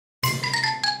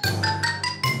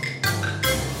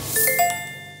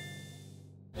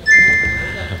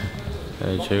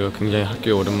네, 저희가 굉장히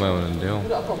학교에 오랜만에 오는데요.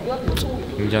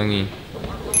 굉장히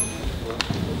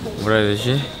뭐라 해야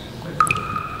되지?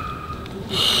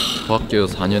 학교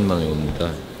 4년 만에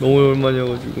옵니다. 너무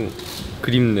오랜만이어가지고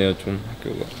그립네요 좀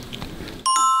학교가.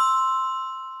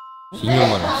 2년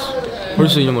만에 왔어.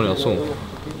 벌써 2년 만에 왔어.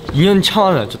 2년 차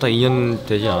만에 왔죠. 딱 2년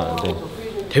되지 않았는데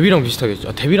데뷔랑 비슷하겠죠.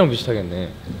 아, 데뷔랑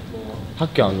비슷하겠네.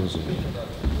 학교 안 온지.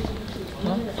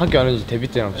 학교 안 온지 데뷔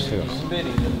때랑 비슷하게 왔어.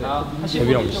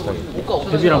 데뷔랑 비슷하게.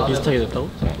 데뷔랑 비슷하게 됐다고?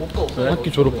 네. 학교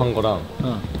졸업한 거랑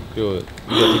그리고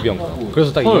이거 데뷔한 거.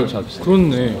 그래서 딱 2년 차 비슷해.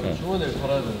 그렇네.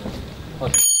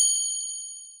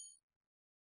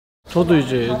 저도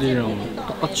이제 애들이랑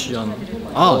똑같이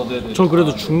저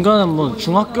그래도 중간에 한번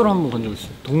중학교를 한번 간 적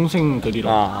있어요.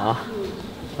 동생들이랑.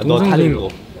 너 다닌 거.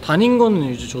 다닌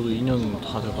거는 이제 저도 2년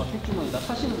다 돼가지고.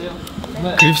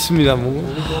 그립습니다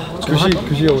뭐.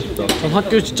 교시 가고 싶다. 전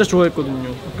학교 진짜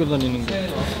좋아했거든요. 학교 다니는 거.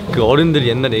 그 어른들이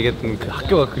옛날에 얘기했던 그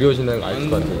학교가 그리워진다는 거 알것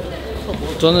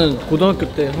같아요. 저는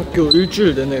고등학교 때 학교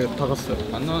일주일 내내 다 갔어요.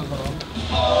 만나는 사람?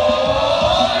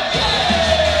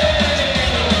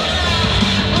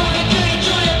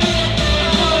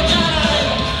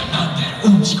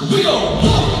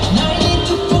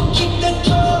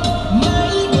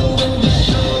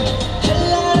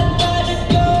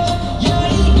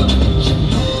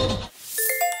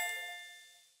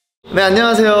 네,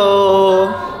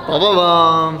 안녕하세요.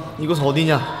 빠바밤. 이곳은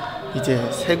어디냐?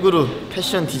 이제 새그룹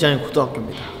패션 디자인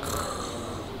고등학교입니다.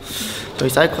 저희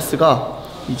싸이커스가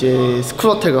이제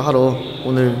스쿨어택을 하러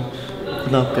오늘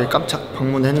고등학교에 깜짝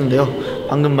방문했는데요.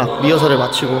 방금 막 리허설을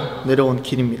마치고 내려온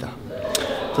길입니다.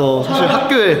 저 사실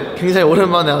학교에 굉장히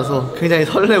오랜만에 와서 굉장히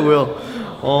설레고요.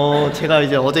 제가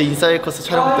이제 어제 인싸이커스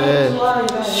촬영 때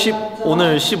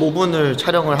오늘 15분을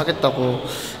촬영을 하겠다고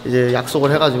이제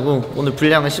약속을 해가지고 오늘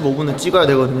분량을 15분을 찍어야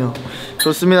되거든요.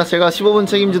 좋습니다. 제가 15분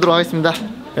책임지도록 하겠습니다.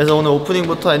 그래서 오늘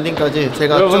오프닝부터 엔딩까지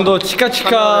제가 여러분도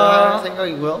치카치카 할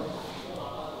생각이고요.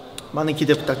 많은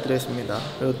기대 부탁드리겠습니다.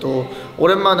 그리고 또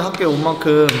오랜만에 학교에 온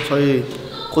만큼 저희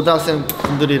고등학생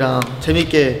분들이랑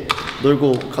재밌게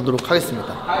놀고 가도록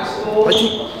하겠습니다.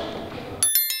 화이팅!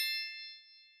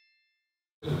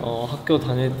 학교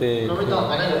다닐 때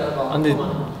근데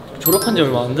졸업한 지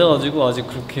얼마 안 돼가지고 아직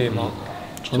그렇게 막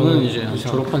저는 이제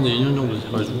졸업한 지 2년 정도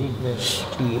돼가지고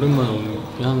좀 오랜만에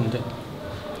오긴 하는데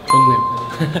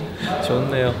좋네요.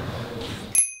 좋네요.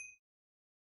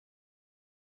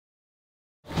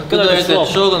 학교 다닐 때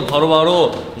추억은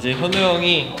바로 이제 현우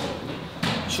형이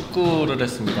축구를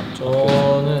했습니다.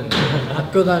 저는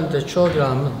학교 다닐 때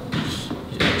추억이라 하면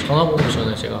이제 전학 오기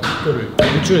전에 제가 학교를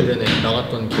일주일 내내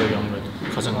나갔던 기억이 아무래도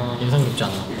가장 인상 깊지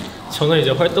않나. 저는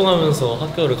이제 활동하면서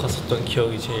학교를 갔었던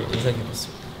기억이 제일 인상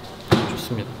깊었습니다.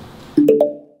 좋습니다.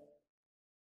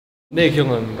 네,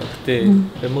 기억납니다. 그때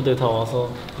멤버들 다 와서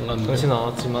당신은 안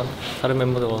왔지만 다른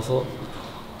멤버들 와서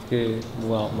그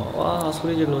막 와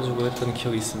소리 질러주고 했던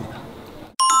기억이 있습니다.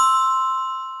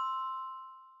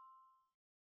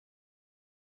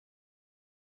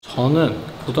 저는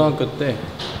고등학교 때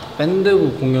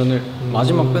밴드부 공연을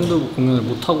마지막 밴드부 공연을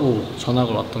못 하고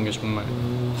전학을 왔던 게 정말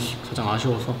가장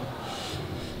아쉬워서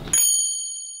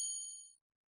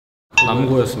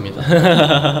남고였습니다.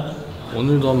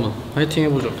 오늘도 한번 파이팅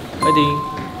해보죠.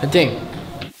 파이팅!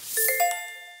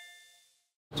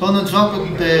 저는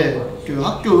중학교 때 그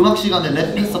학교 음악 시간에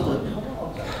랩 했었거든요.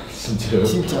 진짜요?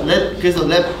 진짜 랩. 그래서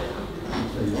랩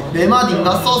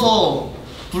 4마디인가 써서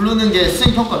부르는 게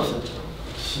수행 평가였어요.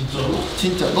 진짜로?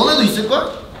 진짜. 너네도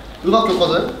있을걸? 음악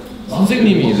교과서에?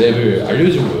 선생님이 랩을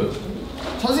알려준 거예요?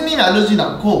 선생님이 알려주진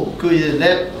않고 그 이제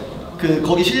랩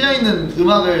거기 실려 있는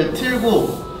음악을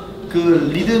틀고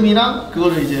그 리듬이랑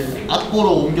그거를 이제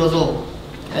악보로 옮겨서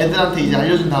애들한테 이제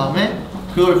알려준 다음에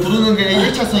그걸 부르는 게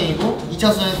 1차성이고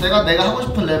 2차성인 때가 내가 하고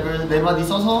싶은 랩을 4마디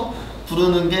써서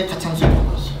부르는 게 가창 수행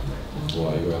평가였어.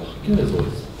 와, 이거 학교에서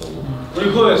했었다고? 우리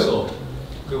그거 했어.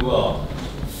 그 뭐야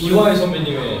이화희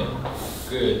선배님의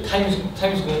그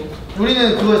타임스공.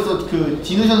 우리는 그거 했어. 그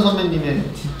디누션 선배님의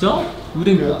진짜?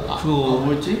 우린 그거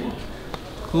뭐였지?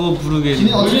 그거 부르게.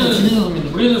 디누션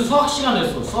선배님. 우리는 수학 시간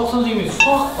했어. 수학 선생님이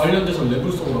수학 관련돼서 랩을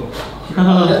써보라고.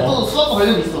 또 수학과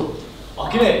관련 있어.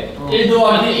 맞긴 해. 1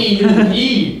 더하기 2는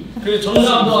 2. 그리고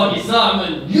전산 더하기 4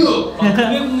 하면 6. 막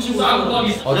그의 공식으로 3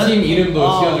 더하기 4. 팀 이름도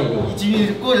지어주고 이 집이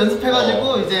있고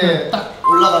연습해가지고 이제 딱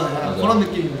올라가는 약간 그런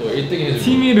느낌인데. 또 1등 해주고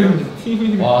팀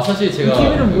이름. 와, 사실 제가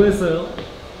팀 이름 뭐 했어요?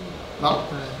 나? 아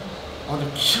근데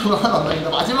기억 하나 안 나는데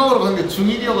마지막으로 간 게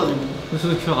중1이어가지고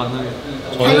그래서 기억 안 나게.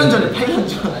 8년 전에 8년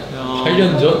전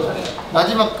 8년 전?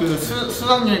 마지막 그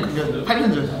수학여행 그게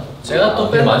 8년 전이야. 제가 또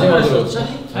밴드 마지막으로 했었죠?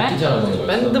 밴드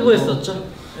밴드부 했었죠?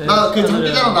 나 그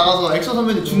장기자랑 나가서 엑소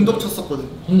선배님 중독 쳤었거든.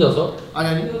 혼자서?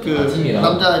 아니 그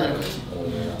남자애들이랑 같이.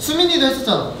 수민이도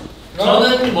했었잖아.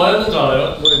 저는 뭐였는 줄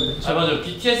알아요? 뭐였는데? 아 맞아요.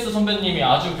 BTS 선배님이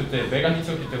아주 그때 메가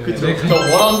히트였기 때문에 그쵸. 저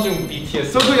월암중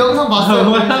BTS. 저 그 영상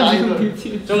봤어요.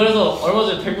 저 그래서 얼마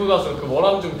전에 대구 가서 그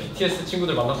월암중 BTS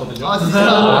친구들 만났거든요. 아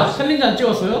진짜? 챌린지 안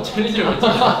찍었어요? 챌린지를 못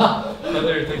찍어.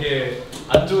 다들 되게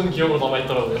안 좋은 기억으로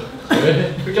남아있더라고요.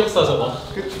 왜? 흑역사잖아.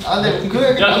 근데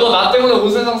그 야 그거 나 때문에 온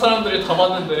세상 사람들이 다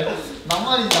봤는데.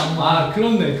 낭만이지 낭만. 아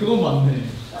그렇네. 그건 맞네.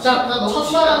 자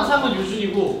첫사랑 상은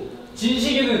유준이고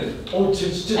진식이는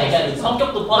진짜 아니,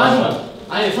 성격도 뻔하지만.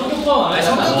 아니 성격 포함 안 해.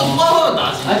 성격도 뻔하면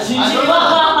나지. 진식이가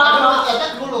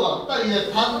딱 그걸로 가. 딱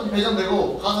이제 반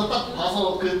배정되고 가서 딱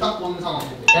봐서 그 딱 보는 상황.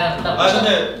 그냥 딱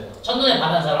근데 첫눈에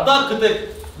반한 사람. 딱 그때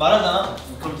말하잖아.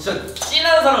 그럼 진짜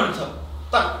찐한 사람을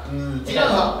딱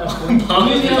찌라사.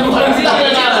 방윤이랑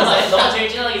너가 제일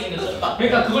진하게 생겼어.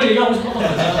 그러니까 그걸 얘기하고 싶었던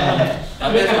거야.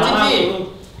 근데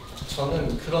솔직히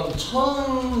저는 그런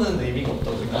처음은 의미가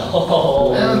없다고 생각해요.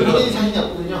 왜냐면 본인이 자신이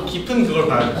없거든요. 깊은 그걸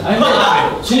봐야 돼.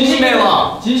 아니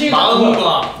진심과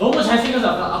마음과. 너무 잘생겨서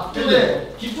아까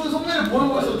근데 깊은 속내를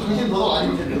보는 거에서 당신 너도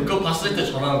아니면 되는 그거 봤을 때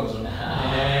전하는 거죠.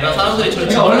 나 사람들이 저를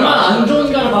내가 얼마나 안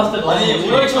좋은가를 봤을 때 너무 아니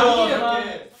우리처럼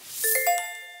이렇게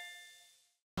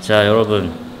자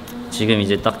여러분 지금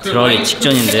이제 딱 들어가기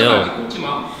직전인데요.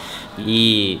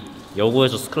 이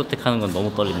여고에서 스크로텍 하는 건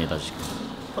너무 떨립니다 지금.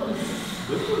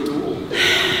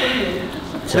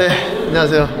 네,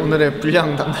 안녕하세요. 오늘의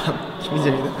불량 담당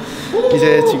김민재입니다.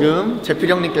 이제 지금 재필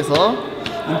형님께서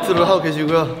인트로를 하고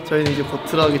계시고요. 저희는 이제 곧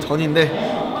들어가기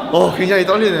전인데 굉장히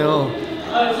떨리네요.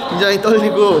 굉장히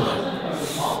떨리고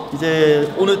이제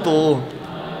오늘 또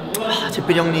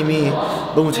재필 형님이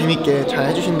너무 재밌게 잘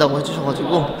해주신다고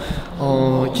해주셔가지고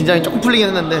긴장이 조금 풀리긴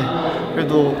했는데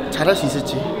그래도 잘할 수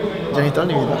있을지 굉장히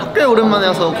떨립니다. 학교에 오랜만에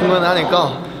와서 공연을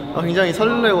하니까 굉장히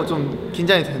설레고 좀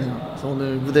긴장이 되네요. 그래서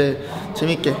오늘 무대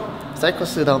재밌게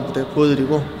싸이커스다운 무대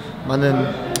보여드리고 많은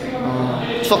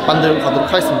추억 만들고 가도록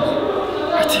하겠습니다.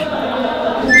 화이팅!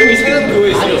 저기 세은 그거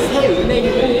있어요. 새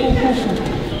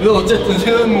은행이네. 이거 어쨌든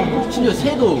세은 심지어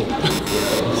새도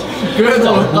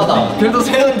그래도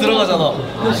세은 들어가잖아.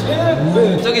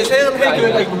 저기 세은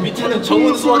회교회가 있고 밑에는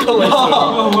정은 수학하고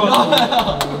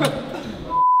있어.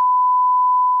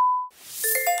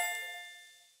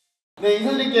 네,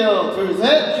 인사드릴게요. 둘,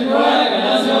 셋.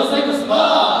 안녕하세요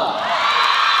싸이커스입니다.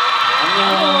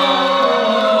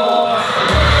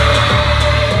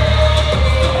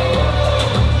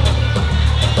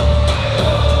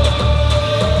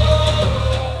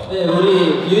 네,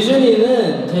 우리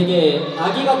유준이는 되게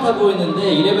아기 같아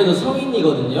보이는데 이래봬도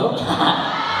성인이거든요.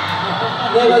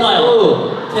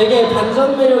 그래가지고 되게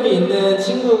반전 매력이 있는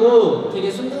친구고 되게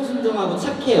순둥순둥하고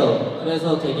착해요.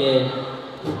 그래서 되게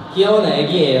귀여운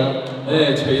애기예요.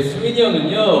 네, 저희 수민이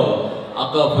형은요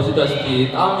아까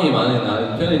보시다시피 땀이 많이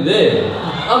나는 편인데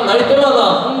땀 날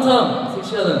때마다 항상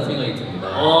섹시하다는 생각이 듭니다.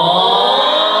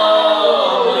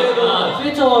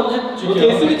 스위처원 해줄게요.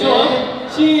 오케이 스위처원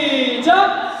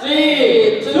시작. 3, 2,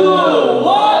 1.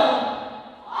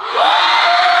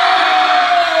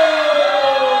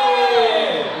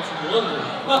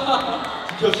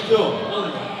 시켜.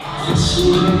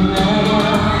 지금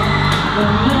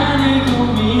너만을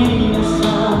고민했어.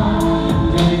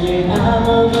 내게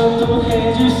아무것도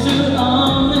해줄 수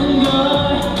없는 걸.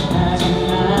 아직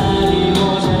말이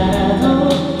모자라도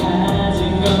가진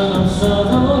건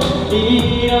없어도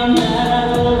이런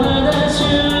나라도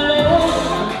받아줄래. 내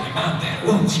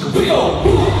맘대로 움직여.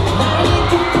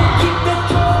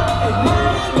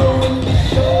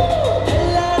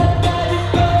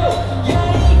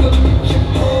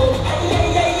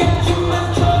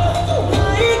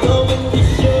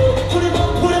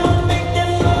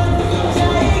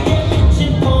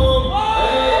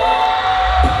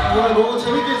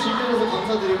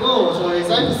 저희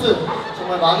싸이커스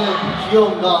정말 많은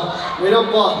귀여움과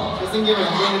매력과 잘생김을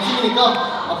가지고 있는 팀이니까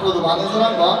앞으로도 많은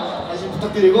사랑과 관심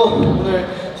부탁드리고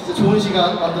오늘 진짜 좋은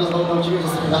시간 만들어서 너무너무 기분이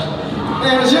좋습니다. 네,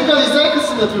 그럼 지금까지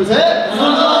싸이커스입니다. 둘, 셋.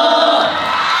 감사합니다.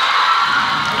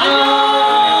 안녕.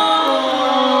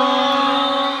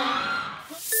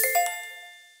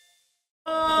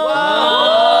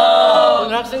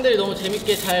 학생들이 너무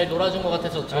재밌게 잘 놀아준 것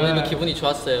같아서 저희는 기분이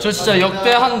좋았어요. 저 진짜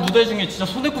역대 한 무대 중에 진짜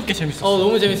손에 꼽게 재밌었어요.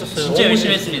 너무 재밌었어요. 진짜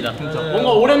열심히 했습니다.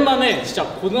 뭔가 오랜만에 진짜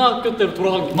고등학교 때로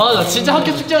돌아간 느낌. 맞아, 진짜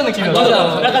학교 축제하는 느낌이야.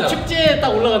 맞아. 약간 축제에 딱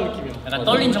올라간 느낌이야. 약간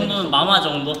떨린 정도는 마마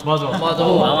정도. 맞아. 마마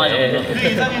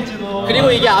정도. 그리고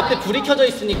이게 앞에 불이 켜져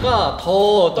있으니까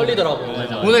더 떨리더라고.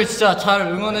 오늘 진짜 잘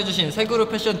응원해주신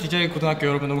세그룹 패션 디자인 고등학교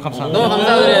여러분 너무 감사합니다. 너무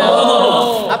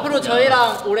감사드려요. 앞으로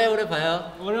저희랑 오래오래 봐요.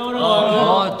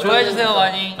 좋아해주세요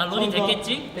많이. 나 론이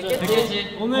됐겠지?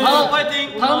 됐겠지. 오늘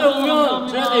파이팅. 다음에 오면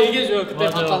저희한테 얘기해줘요. 그때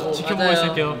봤다고. 지켜보고 맞아요.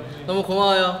 있을게요. 너무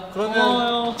고마워요.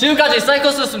 그러면 지금까지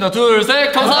싸이커스였습니다. 둘,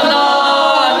 셋,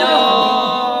 감사합니다. 안녕.